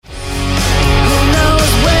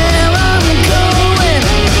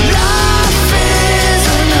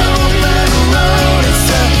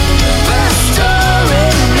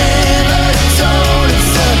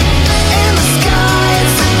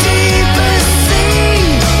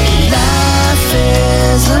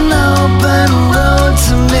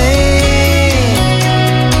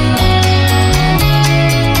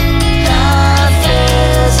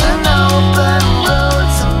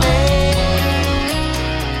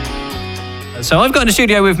So I've got in the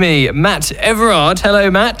studio with me Matt Everard.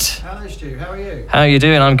 Hello, Matt. Hello, Stu. How are you? How are you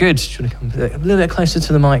doing? I'm good. Should I come a little bit closer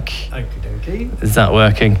to the mic? Okie dokie. Is that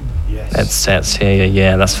working? Yes. Let's hear you.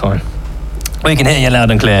 Yeah, that's fine. We can hear you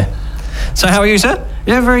loud and clear. So how are you, sir?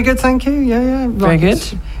 Yeah, very good, thank you. Yeah. Very good.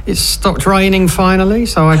 It's stopped raining finally,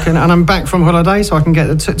 so I can, and I'm back from holiday, so I can get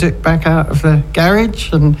the tuk-tuk back out of the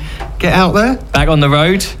garage and get out there. Back on the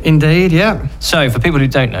road. Indeed, yeah. So for people who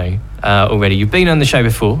don't know already, you've been on the show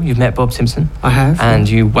before. You've met Bob Simpson. I have. And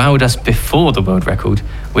you wowed us before the world record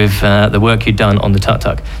with the work you'd done on the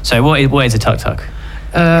tuk-tuk. So what is a tuk-tuk?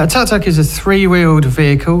 A tuk-tuk is a three-wheeled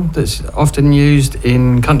vehicle that's often used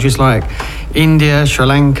in countries like India, Sri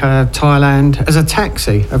Lanka, Thailand as a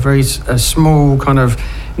taxi, a small kind of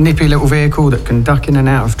nippy little vehicle that can duck in and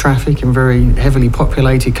out of traffic in very heavily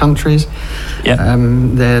populated countries. Yeah.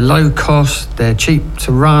 They're low cost, they're cheap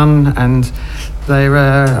to run, and they're.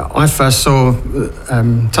 I first saw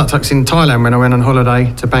tuk-tuks in Thailand when I went on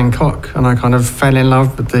holiday to Bangkok, and I kind of fell in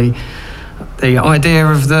love with the idea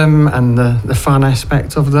of them and the fun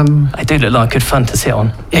aspect of them. They do look like good fun to sit on,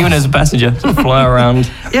 yes. Even as a passenger, to fly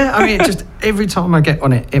around. Yeah, I mean, it just every time I get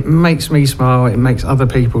on it, it makes me smile, it makes other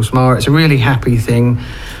people smile. It's a really happy thing.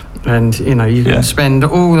 And, you know, you can spend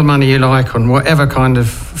all the money you like on whatever kind of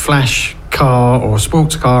flash car or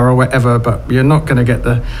sports car or whatever, but you're not going to get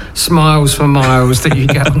the smiles for miles that you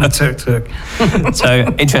get on a tuk-tuk.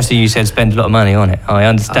 So, interesting you said spend a lot of money on it. I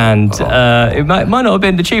understand it might not have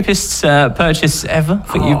been the cheapest purchase ever.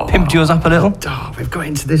 I think you pimped yours up a little. Oh, we've got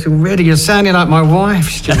into this already. You're sounding like my wife,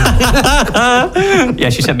 Stu. Yeah,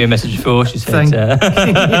 she sent me a message before. She said...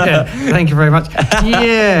 Thank you very much.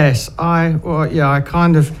 Yes, I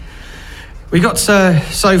kind of... We got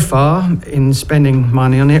so far in spending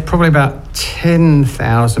money on it, probably about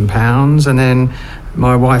 £10,000, and then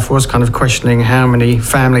my wife was kind of questioning how many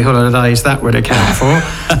family holidays that would account for.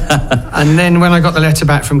 And then when I got the letter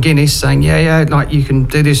back from Guinness saying, like you can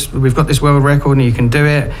do this, we've got this world record and you can do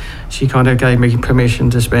it, she kind of gave me permission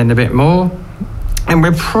to spend a bit more. And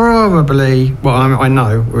we're probably, I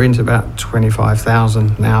know we're into about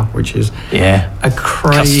 25,000 now, which is a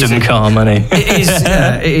crazy custom car money.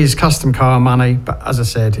 It is custom car money. But as I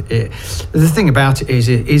said, the thing about it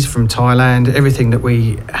is from Thailand. Everything that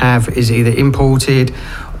we have is either imported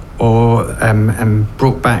or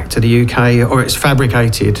brought back to the UK, or it's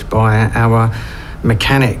fabricated by our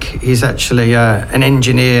mechanic. He's actually an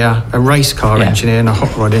engineer, a race car engineer and a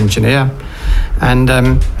hot rod engineer, and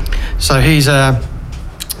so he's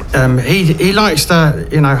he likes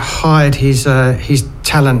to hide his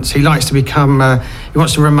talents. He likes to become he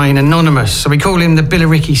wants to remain anonymous, so we call him the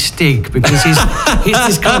Billericay Stig, because he's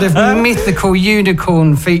this kind of mythical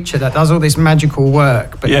unicorn feature that does all this magical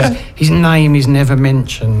work, but his name is never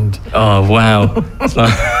mentioned. Oh wow. It's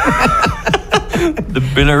like the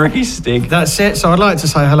Billericay Stig. That's it. So I'd like to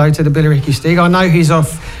say hello to the Billericay Stig. I know he's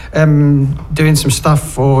off doing some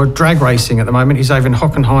stuff for drag racing at the moment. He's over in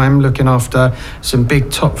Hockenheim looking after some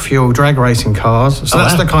big top fuel drag racing cars. So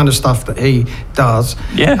that's the kind of stuff that he does.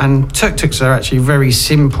 Yeah. And tuk-tuks are actually very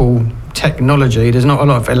simple technology. There's not a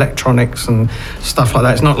lot of electronics and stuff like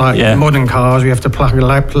that. It's not like modern cars. You have to plug a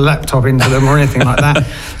laptop into them or anything like that.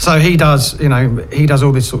 So he does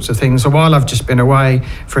all these sorts of things. So while I've just been away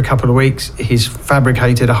for a couple of weeks, he's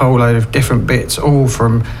fabricated a whole load of different bits, all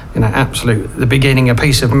from the beginning, a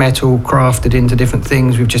piece of metal crafted into different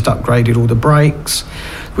things. We've just upgraded all the brakes,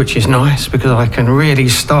 which is nice because I can really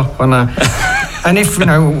stop on a. And if,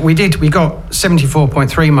 we got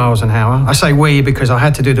 74.3 miles an hour. I say we because I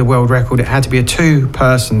had to do the world record. It had to be a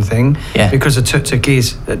two-person thing because a tuk-tuk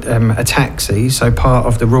is a taxi. So part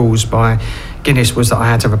of the rules by Guinness was that I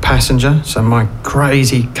had to have a passenger. So my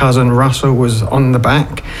crazy cousin Russell was on the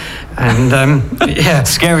back. And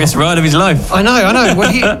scariest ride of his life. I know.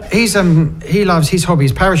 Well, he loves, his hobby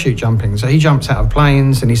is parachute jumping. So he jumps out of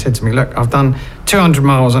planes, and he said to me, "Look, I've done 200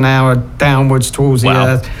 miles an hour downwards towards the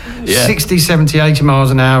earth. 60, 70, 80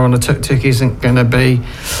 miles an hour on a tuk-tuk isn't going to be."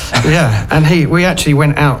 And we actually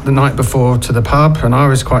went out the night before to the pub, and I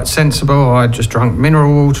was quite sensible. I just drank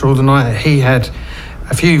mineral water all the night. He had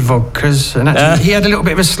a few vodkas, and actually he had a little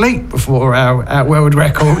bit of a sleep before our world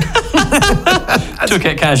record. Took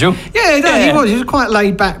it casual. He was. He was quite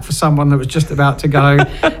laid back for someone that was just about to go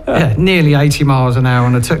nearly 80 miles an hour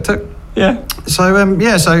on a tuk-tuk. Yeah. So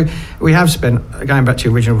we have spent, going back to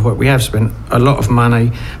your original point, we have spent a lot of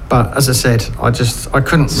money, but as I said, I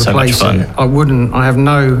couldn't replace it. I wouldn't. I have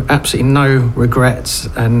absolutely no regrets,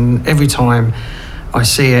 and every time I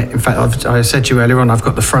see it. In fact, I said to you earlier on, I've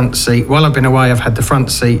got the front seat. While I've been away, I've had the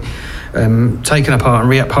front seat taken apart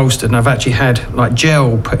and reupholstered, and I've actually had like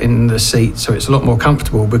gel put in the seat, so it's a lot more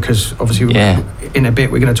comfortable, because obviously in a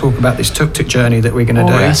bit we're going to talk about this tuk-tuk journey that we're going to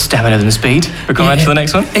do. Yeah, stamina and speed. We're going on to the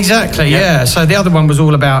next one. Exactly, yeah. So the other one was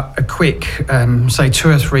all about a quick, say 2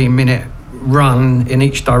 or 3 minute run in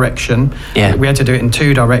each direction. Yeah. We had to do it in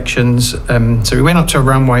 2 directions. So we went up to a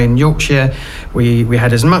runway in Yorkshire. We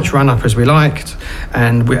had as much run up as we liked,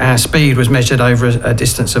 and our speed was measured over a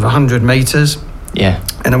distance of 100 metres. Yeah.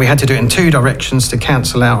 And then we had to do it in 2 directions to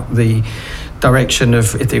cancel out the direction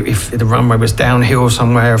of if the runway was downhill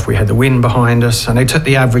somewhere, if we had the wind behind us. And they took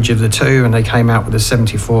the average of the 2 and they came out with a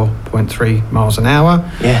 74.3 miles an hour.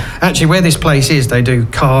 Yeah. Actually, where this place is, they do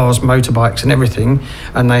cars, motorbikes and everything,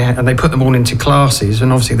 and they put them all into classes,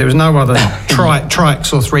 and obviously there was no other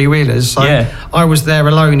trikes or 3-wheelers, so I was there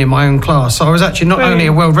alone in my own class. So I was actually not only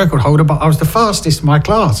a world record holder, but I was the fastest in my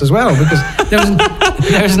class as well, because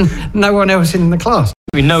there was no one else in the class.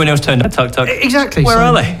 No one else turned up tuk-tuk. Exactly. Where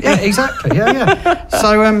are they? Yeah, exactly. Yeah.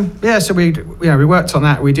 So we worked on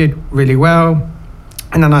that. We did really well.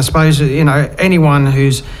 And then I suppose, anyone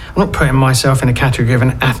who's, I'm not putting myself in a category of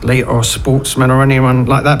an athlete or a sportsman or anyone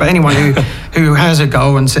like that, but anyone who has a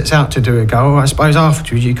goal and sets out to do a goal, I suppose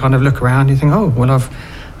afterwards you kind of look around and you think, oh, well,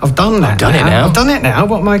 I've done that. I've done it now.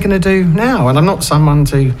 What am I going to do now? And I'm not someone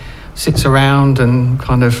who sits around and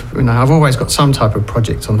kind of, I've always got some type of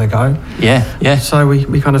project on the go. Yeah. So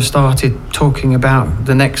we kind of started talking about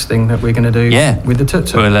the next thing that we're going to do with the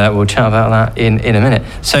tuk-tuk. We'll chat about that in a minute.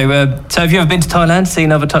 So have you ever been to Thailand,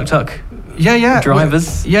 seen other tuk-tuk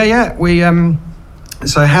drivers? We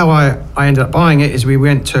so how I ended up buying it is we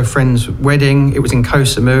went to a friend's wedding. It was in Koh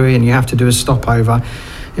Samui, and you have to do a stopover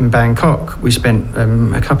in Bangkok. We spent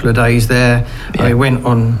a couple of days there. Yeah. We went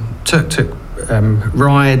on tuk-tuk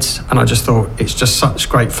rides, and I just thought it's just such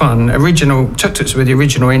great fun. Original tuk-tuks with the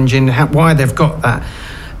original engine. Why they've got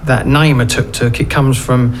that name of tuk-tuk, it comes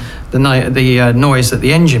from the noise that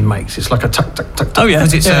the engine makes. It's like a tuk-tuk. Oh yeah.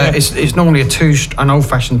 It's normally an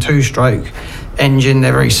old-fashioned 2-stroke engine.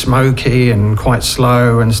 They're very smoky and quite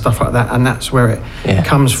slow and stuff like that, and that's where it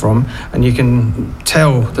comes from. And you can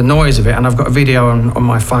tell the noise of it. And I've got a video on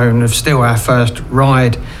my phone of still our first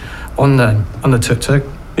ride on the tuk-tuk.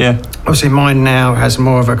 Yeah. Obviously, mine now has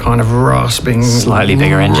more of a kind of rasping, slightly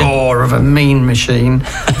bigger engine, roar of a mean machine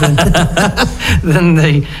than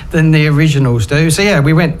the originals do. So yeah,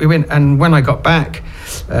 we went, and when I got back,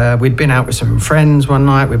 we'd been out with some friends one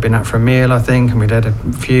night. We'd been out for a meal, I think, and we'd had a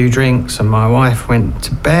few drinks. And my wife went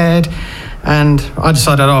to bed, and I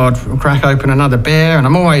decided I'd crack open another beer. And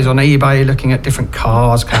I'm always on eBay looking at different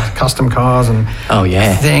cars, custom cars and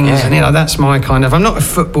things. Yeah. And that's my kind of. I'm not a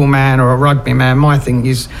football man or a rugby man. My thing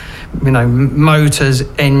is, motors,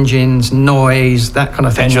 engines, noise, that kind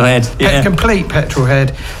of thing. Petrol head. Complete petrol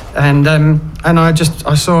head. And I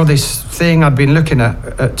saw this thing. I'd been looking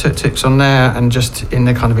at tuk-tuks on there, and just in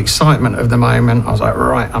the kind of excitement of the moment, I was like,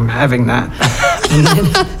 right, I'm having that.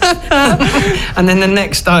 And then the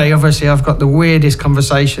next day, obviously, I've got the weirdest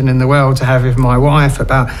conversation in the world to have with my wife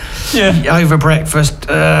about over breakfast.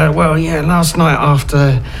 Last night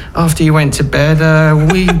after you went to bed,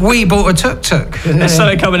 we bought a tuk-tuk. They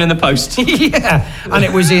started coming in the post. Yeah, and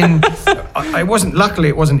it was in. Luckily,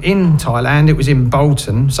 it wasn't in Thailand. It was in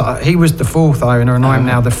Bolton. So he was the 4th owner, and I'm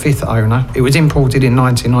now the 5th owner. It was imported in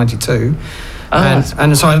 1992.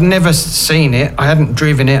 And so I'd never seen it. I hadn't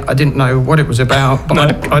driven it. I didn't know what it was about.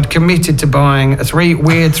 But I'd committed to buying a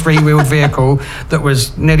weird 3-wheeled vehicle that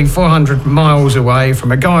was nearly 400 miles away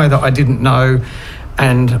from a guy that I didn't know.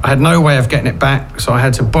 And I had no way of getting it back. So I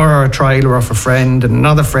had to borrow a trailer off a friend. And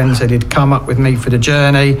another friend said he'd come up with me for the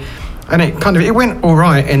journey. And it went all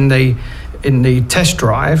right in the test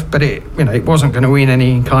drive, but it wasn't going to win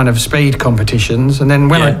any kind of speed competitions. And then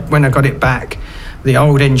when I got it back, the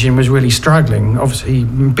old engine was really struggling. Obviously,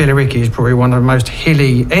 Billericay is probably one of the most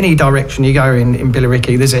hilly. Any direction you go in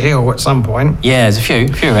Billericay, there's a hill at some point. Yeah, there's a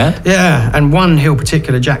few around. Yeah, and one hill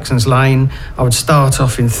particular, Jackson's Lane, I would start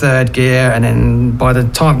off in 3rd gear, and then by the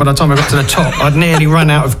time I got to the top, I'd nearly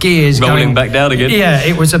run out of gears. Rolling back down again. Yeah,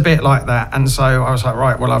 it was a bit like that. And so I was like,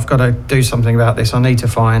 right, well, I've got to do something about this. I need to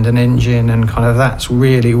find an engine, and kind of that's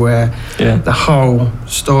really where the whole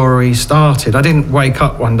story started. I didn't wake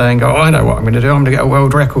up one day and go, I know what I'm going to do. I'm going to get a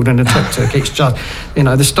world record in a tuk-tuk. It's just,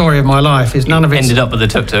 the story of my life is none of it. Ended up with a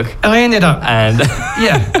tuk-tuk. I ended up. And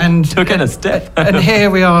and took in a step. And here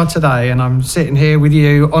we are today, and I'm sitting here with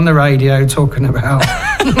you on the radio talking about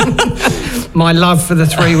my love for the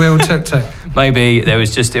three-wheel tuk-tuk. Maybe it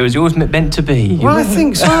was yours meant to be. Well, I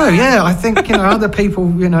think so, yeah. I think, other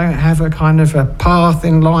people, have a kind of a path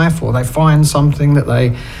in life, or they find something that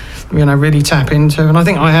they, really tap into. And I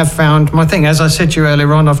think I have found my thing. As I said to you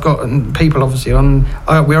earlier on, I've got people obviously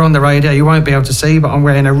we're on the radio, you won't be able to see, but I'm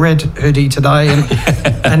wearing a red hoodie today.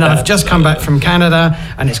 And I've just come back from Canada,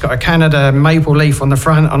 and it's got a Canada maple leaf on the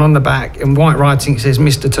front, and on the back, in white writing, it says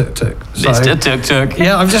Mr. Tuk Tuk. Mr. Tuk Tuk.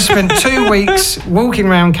 Yeah, I've just spent 2 weeks walking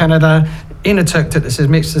around Canada in a tuk-tuk that says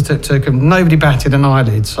Mr. Tuk-Tuk, and nobody batted an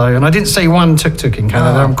eyelid. And I didn't see one tuk-tuk in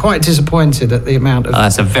Canada. I'm quite disappointed at the amount of...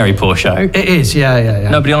 that's a very poor show. It is, yeah.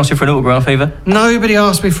 Nobody asked you for an autograph either? Nobody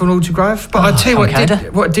asked me for an autograph, but I tell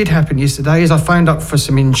you what did happen yesterday is I phoned up for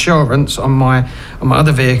some insurance on my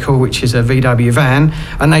other vehicle, which is a VW van,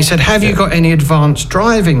 and they said, have you got any advanced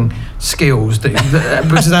driving skills?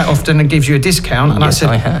 Because that often gives you a discount. And yes,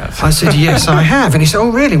 I have. I said, yes, I have. And he said, oh,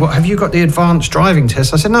 really? What, have you got the advanced driving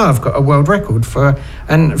test? I said, no, I've got a world record for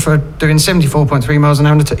doing 74.3 miles an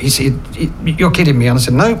hour. He said, you're kidding me. And I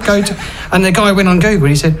said, no, go to... And the guy went on Google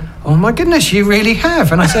and he said, oh my goodness, you really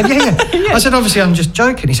have. And I said, yeah. I said, obviously, I'm just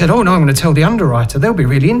joking. He said, oh no, I'm going to tell the underwriter. They'll be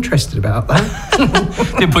really interested about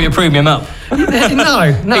that. Didn't put your premium up.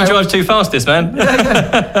 No. He drives too fast, this man.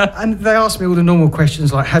 Yeah. And they asked me all the normal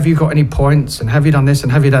questions like, have you got any points? And have you done this?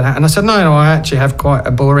 And have you done that? And I said, no, I actually have quite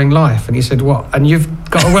a boring life. And he said, what? And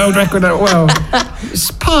you've got a world record? Well,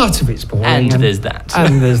 it's part of it's boring. And there's that.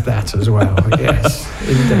 And there's that as well, yes,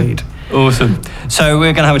 indeed. Awesome. So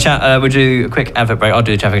we're going to have a chat. We'll do a quick advert break. I'll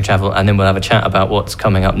do the traffic and travel, and then we'll have a chat about what's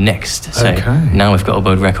coming up next. So now we've got a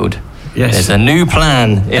world record. Yes. There's a new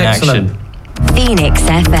plan in action. Phoenix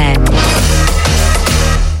FM.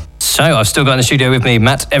 So I've still got in the studio with me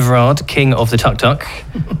Matt Everard, king of the tuk-tuk.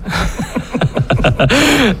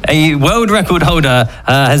 A world record holder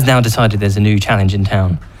has now decided there's a new challenge in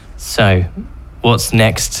town. So what's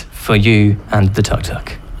next for you and the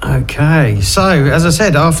tuk-tuk? Okay, so as I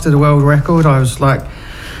said, after the world record, I was like,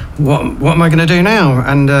 what am I going to do now?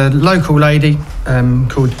 And a local lady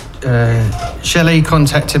called Shelley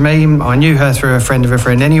contacted me. I knew her through a friend of a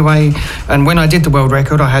friend anyway. And when I did the world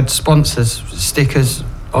record, I had sponsors, stickers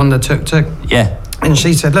on the tuk-tuk. Yeah. And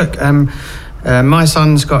she said, look, my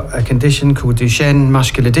son's got a condition called Duchenne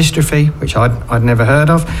muscular dystrophy, which I'd never heard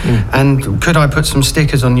of, and could I put some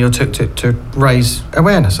stickers on your tuk-tuk to raise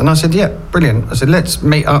awareness? And I said, yeah, brilliant. I said, let's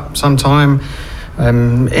meet up sometime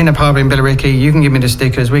in a pub in Billericay. You can give me the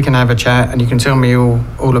stickers, we can have a chat, and you can tell me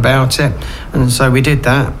all about it. And so we did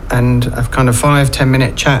that, and a kind of 5-10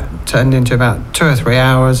 minute chat turned into about 2 or 3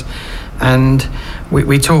 hours. And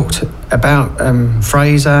we talked about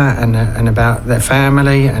Fraser and about their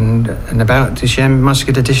family and about Duchenne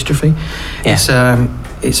muscular dystrophy. Yeah.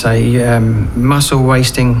 It's a muscle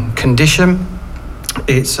wasting condition.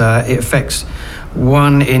 It affects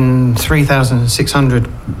 1 in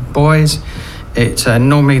 3,600 boys. It's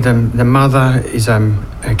normally the mother is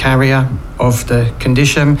a carrier of the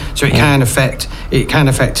condition, so it can affect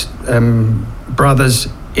brothers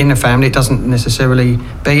in a family. It doesn't necessarily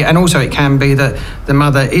be, and also it can be that the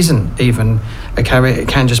mother isn't even a carrier. It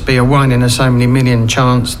can just be a 1 in so many million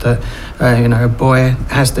chance that a boy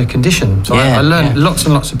has the condition. So I learned lots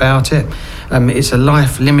and lots about it. It's a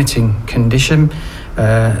life-limiting condition.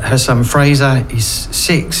 Her son Fraser is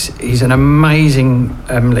 6. He's an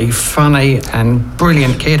amazingly funny and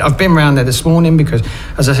brilliant kid. I've been around there this morning because,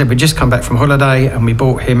 as I said, we just come back from holiday and we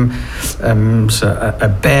bought him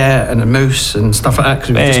a bear and a moose and stuff like that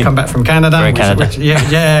because we've just come back from Canada.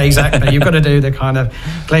 Yeah, exactly. You've got to do the kind of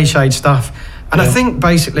cliched stuff. And I think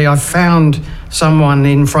basically I've found someone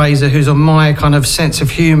in Fraser who's on my kind of sense of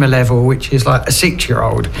humour level, which is like a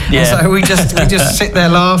 6-year-old. Yeah. So we just sit there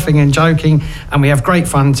laughing and joking, and we have great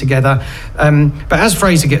fun together. But as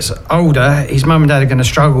Fraser gets older, his mum and dad are going to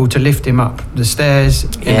struggle to lift him up the stairs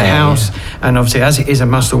in the house. Yeah. And obviously, as it is a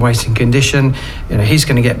muscle wasting condition, he's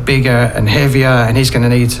going to get bigger and heavier, and he's going to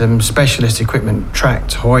need some specialist equipment,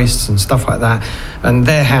 tracked hoists and stuff like that. And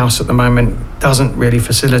their house at the moment doesn't really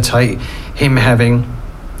facilitate him having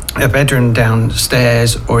a bedroom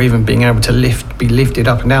downstairs or even being able to be lifted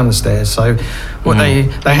up and down the stairs. So what they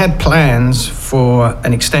had plans for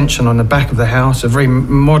an extension on the back of the house, a very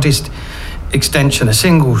modest extension, a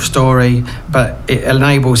single story, but it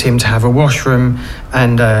enables him to have a washroom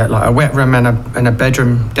and like a wet room and a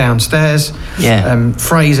bedroom downstairs. Yeah.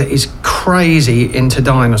 Fraser is crazy into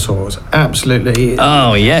dinosaurs, absolutely.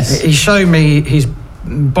 Oh yes. He showed me his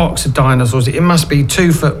box of dinosaurs. It must be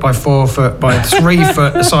 2 foot by 4 foot by 3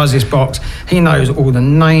 foot, the size of this box. He knows all the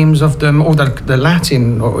names of them, all the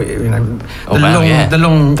Latin, or the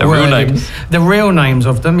real names. The real names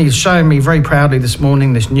of them. He's showing me very proudly this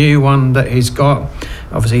morning this new one that he's got.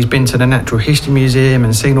 Obviously, he's been to the Natural History Museum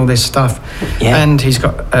and seen all this stuff. Yeah. And he's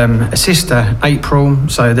got a sister, April.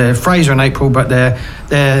 So they're Fraser and April, but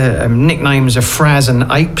their nicknames are Fraz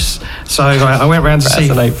and Apes. So I went round to see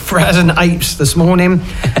Fraz and Apes this morning.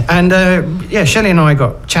 And Shelley and I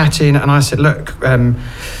got chatting, and I said, look,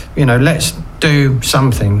 let's do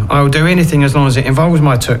something. I'll do anything as long as it involves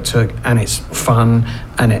my tuk-tuk and it's fun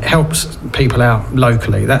and it helps people out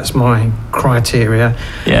locally. That's my criteria.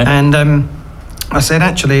 Yeah. And I said,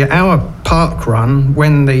 actually, our park run,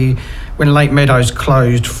 when Lake Meadows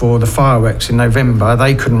closed for the fireworks in November,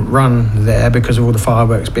 they couldn't run there because of all the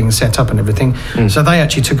fireworks being set up and everything. So they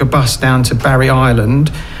actually took a bus down to Barry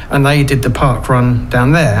Island and they did the park run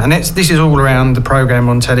down there. And this is all around the programme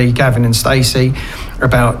on telly, Gavin and Stacey,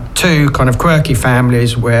 about two kind of quirky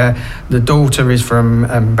families where the daughter is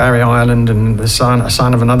from Barry Island and a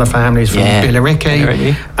son of another family is from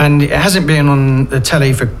Billericay. And it hasn't been on the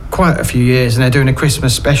telly for quite a few years, and they're doing a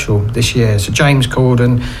Christmas special this year. So James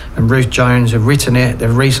Corden and Ruth Jones have written it.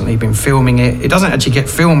 They've recently been filming it. It doesn't actually get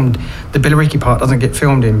filmed. The Billericay part doesn't get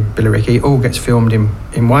filmed in Billericay. It all gets filmed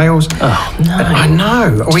in Wales. Oh, no. I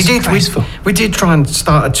know. We did try and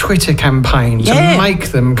start a Twitter campaign to make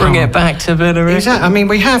them bring it back to Billericay. Exactly. I mean,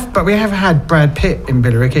 we have had Brad Pitt in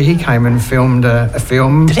Billericay. He came and filmed a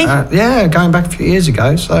film. Did he? Going back a few years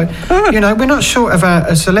ago. So, we're not short of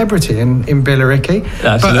a celebrity in Billericay.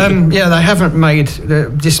 Absolutely. But they haven't made,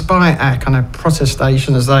 despite our kind of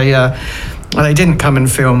protestations, they didn't come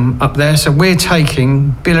and film up there. So we're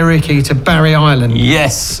taking Billericay to Barry Island.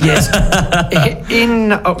 Yes.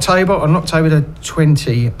 In October, on October the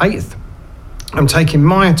 28th. I'm taking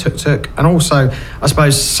my tuk-tuk, and also, I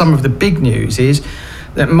suppose, some of the big news is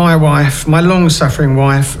that my wife, my long-suffering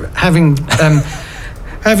wife, having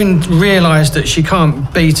realised that she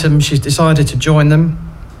can't beat them, she's decided to join them.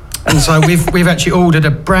 And so we've actually ordered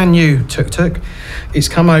a brand new tuk-tuk. It's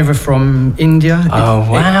come over from India.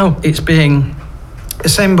 Wow. It's being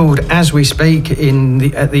assembled as we speak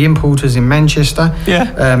at the importers in Manchester.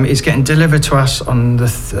 It's getting delivered to us on the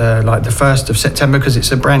 1st of September because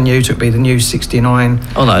it's a brand new. It'll be the new 69.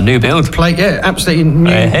 Oh, no, new build plate. Yeah, absolutely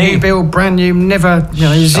new build, brand new, never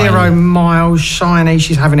 0 miles, shiny.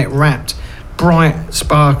 She's having it wrapped bright,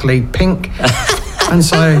 sparkly pink. And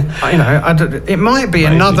so, it might be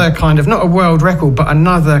another kind of, not a world record, but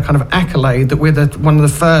another kind of accolade that we're one of the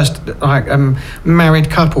first married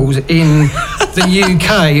couples in the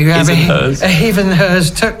UK who have a his and hers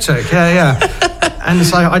tuk-tuk. And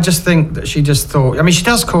so I just think that she just thought, I mean, she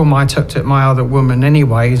does call my tuk-tuk my other woman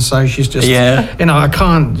anyway, so she's just, I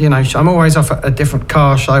can't, I'm always off at a different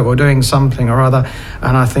car show or doing something or other,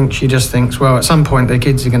 and I think she just thinks, well, at some point the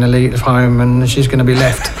kids are going to leave home and she's going to be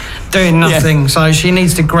left doing nothing, so she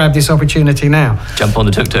needs to grab this opportunity now. Jump on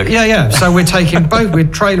the tuk-tuk. So we're taking we're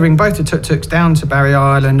trailering both the tuk-tuks down to Barry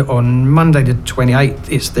Island on Monday the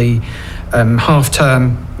 28th. It's the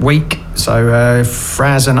half-term week, so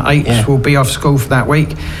Fraz and Apes will be off school for that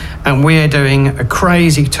week, and we're doing a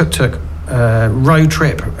crazy tuk-tuk road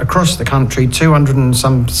trip across the country,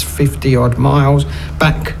 250 odd miles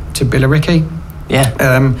back to Billericay.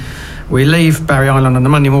 We leave Barry Island on the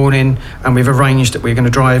Monday morning, and we've arranged that we're going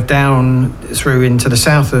to drive down through into the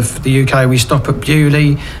south of the UK. We stop at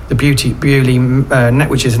Bewley, Bewley,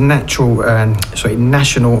 which is a National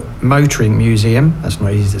Motoring Museum. That's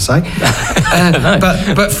not easy to say.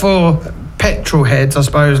 But for petrol heads, I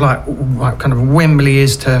suppose, like kind of Wembley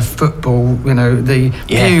is to football, the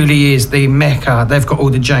Bewley is the Mecca. They've got all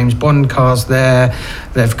the James Bond cars there.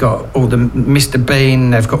 They've got all the Mr.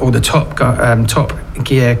 Bean. They've got all the Top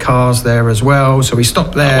Gear cars there as well. So we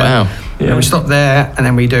stop there. Oh, wow. We stop there, and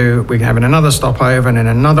then we're having another stopover, and then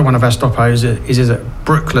another one of our stopovers is at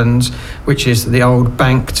Brooklands, which is the old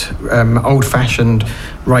banked, old-fashioned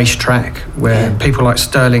racetrack where people like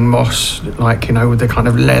Sterling Moss, with the kind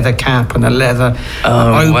of leather cap and the leather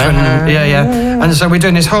open. Wow. And so we're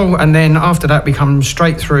doing this whole, and then after that we come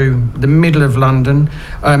straight through the middle of London.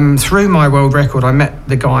 Through my world record, I met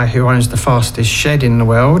the guy who owns the fastest shed in the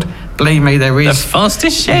world. Believe me, there is. The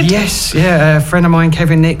fastest shed? Yes, a friend of mine,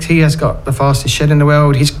 Kevin Nix, he has got the fastest shed in the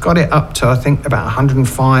world. He's got it up to, I think, about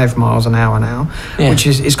 105 miles an hour now, which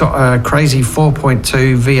is, it's got a crazy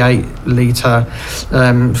 4.2 litre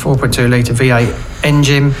V8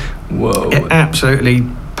 engine. Whoa. It absolutely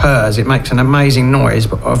purrs. It makes an amazing noise,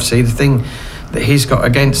 but obviously the that he's got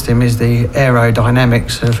against him is the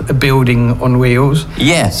aerodynamics of a building on wheels.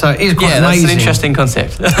 Yeah. So it is quite that's amazing. an interesting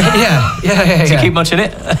concept. Yeah. Do you keep much in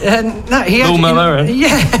it? No, he Lawnmower.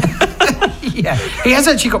 Yeah. Yeah, he has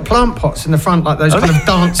actually got plant pots in the front, like those kind of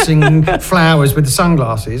dancing flowers with the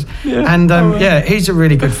sunglasses. Yeah. And he's a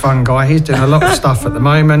really good fun guy. He's doing a lot of stuff at the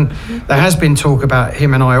moment. There has been talk about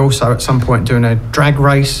him and I also at some point doing a drag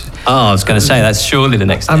race. Oh, I was going to say that's surely the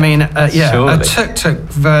next step. I mean, a tuk-tuk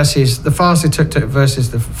versus the fastest tuk-tuk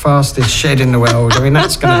versus the fastest shed in the world. I mean,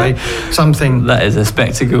 that's going to be something. That is a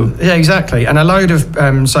spectacle. Yeah, exactly. And a load of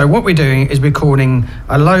so what we're doing is we're calling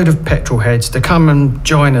a load of petrol heads to come and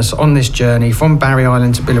join us on this journey from Barry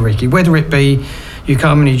Island to Billericay. Whether it be you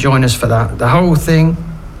come and you join us for the whole thing,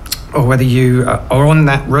 or whether you are on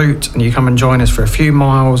that route and you come and join us for a few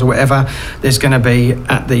miles or whatever, there's going to be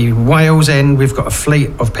at the Wales end, we've got a fleet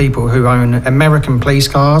of people who own American police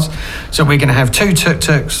cars. So we're going to have 2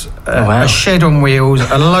 tuk-tuks, a shed on wheels,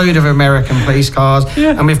 a load of American police cars,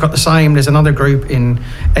 and we've got the same. There's another group in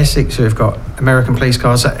Essex who have got American police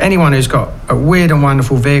cars. So anyone who's got a weird and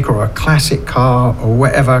wonderful vehicle or a classic car or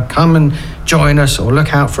whatever, come and join us or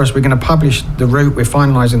look out for us. We're going to publish the route. We're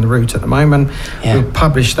finalising the route at the moment. We'll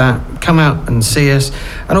publish that. Come out and see us.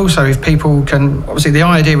 And also if people can, obviously the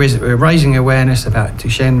idea is that we're raising awareness about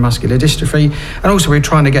Duchenne muscular dystrophy, and also we're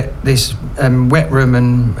trying to get this wet room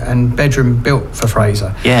and bedroom built for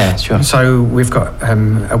Fraser. Yeah, sure. So we've got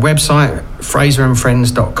a website,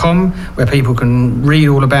 fraserandfriends.com, where people can read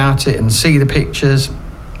all about it and see the pictures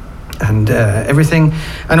and everything.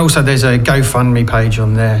 And also there's a GoFundMe page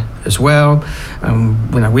on there as well.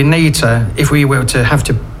 We need to, if we were to have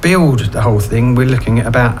to build the whole thing, we're looking at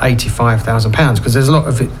about £85,000 because there's a lot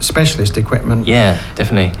of specialist equipment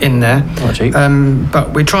definitely in there. Not cheap.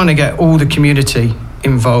 But we're trying to get all the community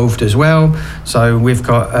involved as well. So we've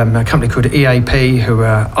got a company called EAP who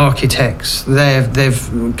are architects.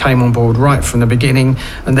 They've came on board right from the beginning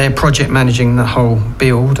and they're project managing the whole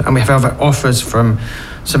build. And we have other offers from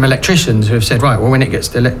some electricians who have said, right, well, when it gets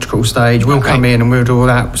to the electrical stage, we'll come in and we'll do all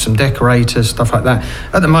that, some decorators, stuff like that.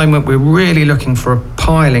 At the moment, we're really looking for a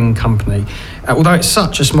piling company. Although it's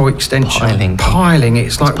such a small extension. Piling.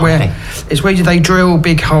 It's like where they drill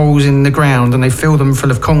big holes in the ground and they fill them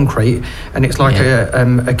full of concrete, and it's like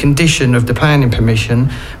a condition of the planning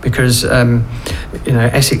permission because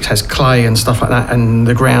Essex has clay and stuff like that, and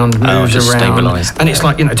the ground moves around. Stabilised. And it's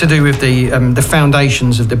like to do with the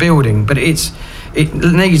foundations of the building, but it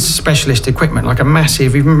needs specialist equipment, like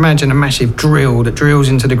imagine a massive drill that drills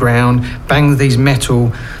into the ground, bangs these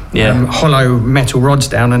hollow metal rods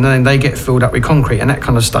down, and then they get filled up with concrete, and that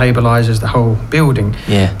kind of stabilises the whole building.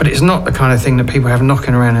 Yeah. But it's not the kind of thing that people have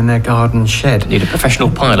knocking around in their garden shed. Need a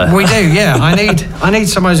professional piler. We do, yeah. I need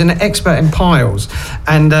someone who's an expert in piles.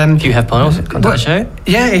 And if you have piles, contact the show.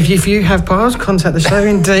 Yeah, if you have piles, contact the show.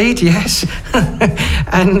 Indeed, yes.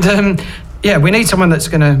 And we need someone that's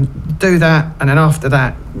going to do that, and then after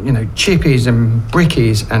that, chippies and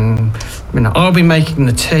brickies, and I'll be making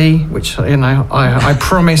the tea, which I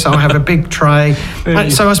promise I'll have a big tray.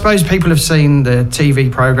 So I suppose people have seen the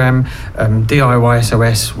TV program DIY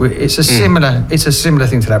SOS. It's a similar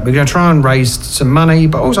thing to that. We're going to try and raise some money,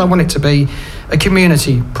 but also I want it to be a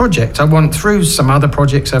community project. I want, through some other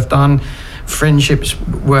projects I've done, friendships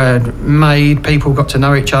were made, people got to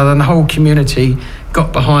know each other, and the whole community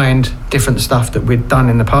got behind different stuff that we'd done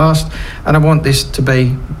in the past. And I want this to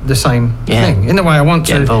be the same thing. In the way I want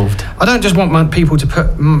to... Get involved. I don't just want people to put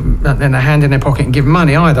their hand in their pocket and give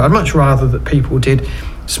money either. I'd much rather that people did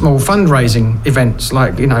small fundraising events,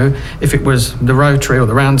 like, if it was the Rotary or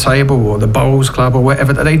the Round Table or the Bowls Club or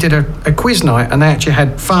whatever, that they did a quiz night and they actually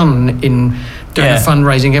had fun in doing a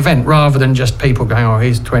fundraising event, rather than just people going, oh,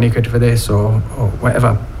 here's 20 quid for this or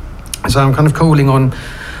whatever. So I'm kind of calling on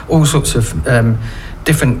all sorts of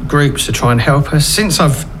different groups to try and help us. Since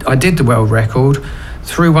I did the world record,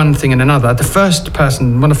 through one thing and another, one of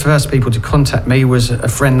the first people to contact me was a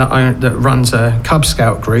friend that runs a Cub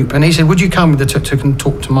Scout group, and he said, would you come with the tuk-tuk and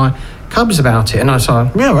talk to my Cubs about it? And I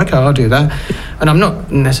said, yeah, okay, I'll do that. And I'm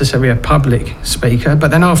not necessarily a public speaker, but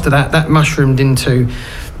then after that mushroomed into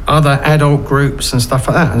other adult groups and stuff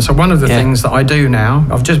like that. And so one of the things that I do now,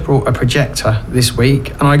 I've just brought a projector this week,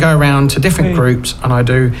 and I go around to different groups and I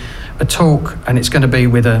do a talk, and it's going to be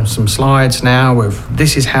with some slides now of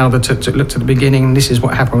this is how the tuk-tuk looked at the beginning, this is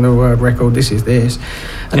what happened with the world record, this is this.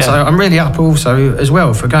 And so I'm really up also as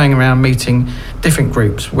well for going around meeting different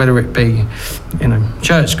groups, whether it be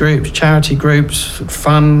church groups, charity groups,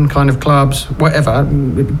 fun kind of clubs, whatever.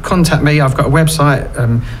 Contact me. I've got a website,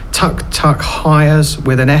 tuk-tuk-hires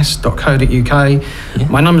with an s.co.uk.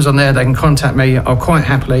 My number's on there. They can contact me. I'll quite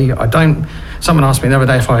happily. I don't Someone asked me the other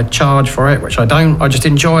day if I charge for it, which I don't. I just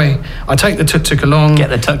enjoy. I take the tuk-tuk along. Get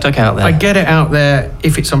the tuk-tuk out there. I get it out there.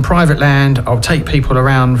 If it's on private land, I'll take people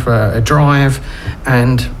around for a drive,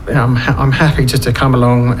 and I'm happy just to come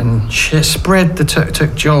along and spread the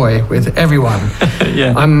tuk-tuk joy with everyone.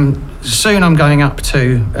 Yeah. Soon I'm going up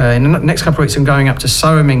to, in the next couple of weeks, I'm going up to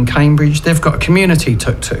Soham in Cambridge. They've got a community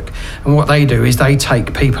tuk-tuk. And what they do is they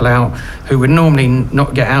take people out who would normally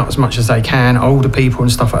not get out as much as they can, older people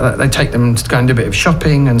and stuff like that. They take them to go and do a bit of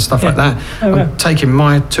shopping and stuff like that. I'm taking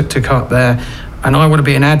my tuk-tuk up there, and I want to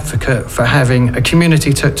be an advocate for having a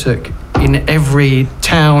community tuk-tuk in every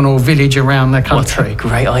town or village around the country. What a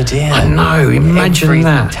great idea. I know, imagine every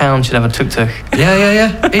that. Town should have a tuk-tuk.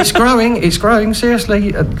 Yeah. It's growing,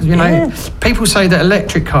 seriously. People say that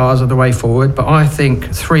electric cars are the way forward, but I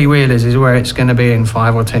think three-wheelers is where it's going to be in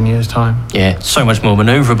 5 or 10 years' time. Yeah, so much more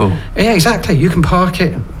manoeuvrable. Yeah, exactly. You can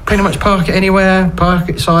pretty much park it anywhere, park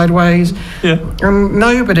it sideways. Yeah. And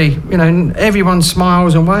nobody, everyone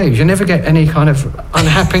smiles and waves. You never get any kind of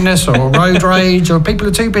unhappiness or road rage, or people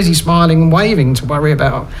are too busy smiling and waving to worry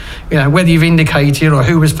about, whether you've indicated or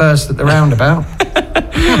who was first at the roundabout.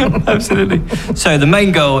 Absolutely. So the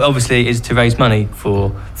main goal, obviously, is to raise money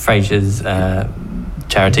for Fraser's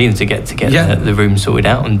charity and to get the room sorted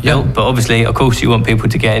out and built. But obviously, of course, you want people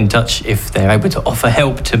to get in touch if they're able to offer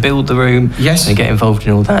help to build the room. Yes. And get involved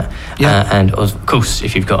in all that. And of course,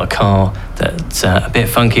 if you've got a car that's a bit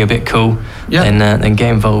funky, a bit cool, then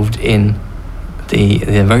get involved in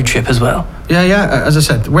the road trip as well. Yeah. As I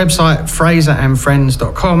said, the website,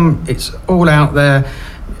 fraserandfriends.com. It's all out there.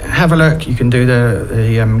 Have a look. You can do the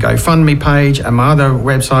GoFundMe page and my other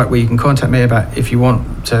website where you can contact me about if you want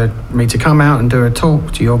me to come out and do a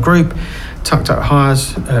talk to your group,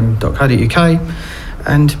 tuktukhires.co.uk.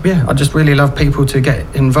 And I just really love people to get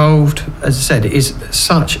involved. As I said, it is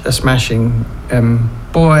such a smashing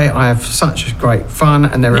boy. I have such great fun,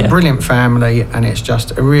 and they're a brilliant family, and it's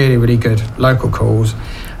just a really, really good local cause.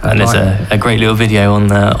 And there's a great little video on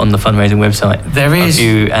the fundraising website. There is. Of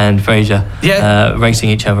you and Fraser racing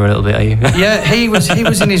each other a little bit, are you? Yeah, he was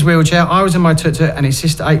in his wheelchair. I was in my tuk-tuk, and his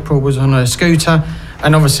sister April was on a scooter.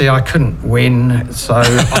 And obviously I couldn't win, so I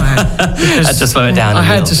had to slow it down. I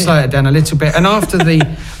had to slow it down a little bit. And after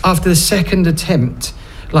the second attempt,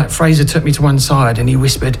 Fraser took me to one side and he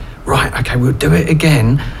whispered, "Right, okay, we'll do it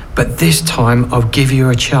again, but this time I'll give you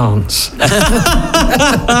a chance." Which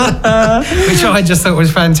I just thought was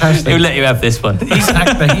fantastic. He'll let you have this one.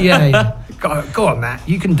 Exactly, yeah. Go on, Matt,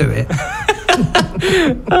 you can do it.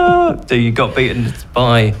 So you got beaten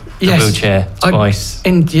by the wheelchair twice.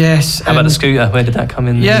 Yes. How about the scooter? Where did that come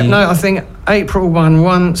in? I think April won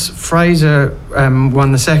once, Fraser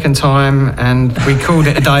won the second time, and we called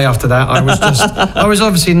it a day after that. I was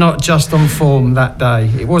obviously not just on form that day.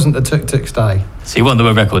 It wasn't the tuk-tuk's day. So you won the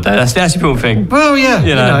world record day. That's the important thing. Well,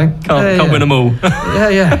 can't win them all.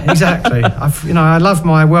 Yeah, exactly. I love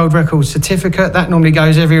my world record certificate. That normally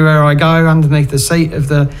goes everywhere I go, underneath the seat of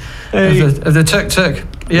the tuk-tuk.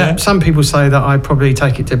 Yeah, some people say that I probably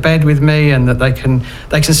take it to bed with me, and that they can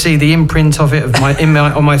see the imprint of it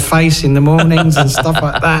on my face in the mornings and stuff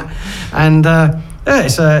like that. And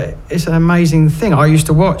it's an amazing thing. I used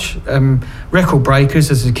to watch Record Breakers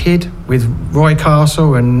as a kid with Roy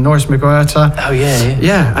Castle and Norris McGuirter. Oh yeah.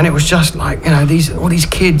 Yeah, and it was just like all these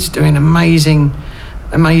kids doing amazing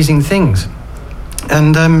things,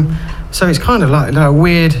 and so it's kind of like a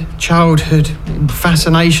weird childhood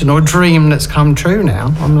fascination or dream that's come true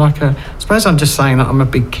now. I suppose I'm just saying that I'm a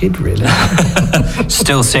big kid, really.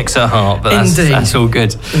 Still 6 at heart, but Indeed. That's all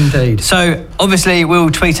good. Indeed. So obviously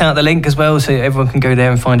we'll tweet out the link as well, so everyone can go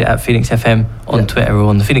there and find it at Phoenix FM on Twitter or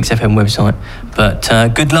on the Phoenix FM website. But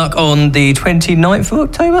good luck on the 29th of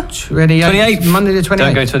October? 28th. Monday the 28th.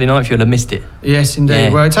 Don't go to the 29th, you'll have missed it. Yes, indeed.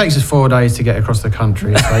 Yeah. Well, it takes us 4 days to get across the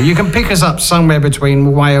country. So you can pick us up somewhere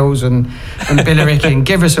between Wales and Billericay and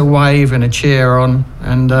give us a wave and a cheer on.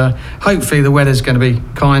 And hopefully the weather's going to be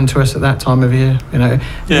kind to us at that time of year.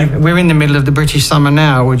 We're in the middle of the British summer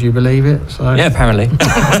now, would you believe it? So. Yeah, apparently.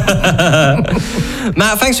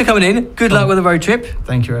 Matt, thanks for coming in. Good luck with the road trip.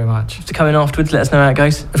 Thank you very much. To come in afterwards, let us know how it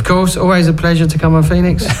goes. Of course, always a pleasure to come on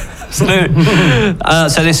Phoenix. Absolutely.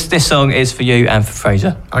 So this song is for you and for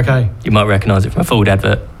Fraser. Okay. You might recognise it from a Ford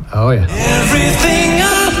advert. Oh yeah. Everything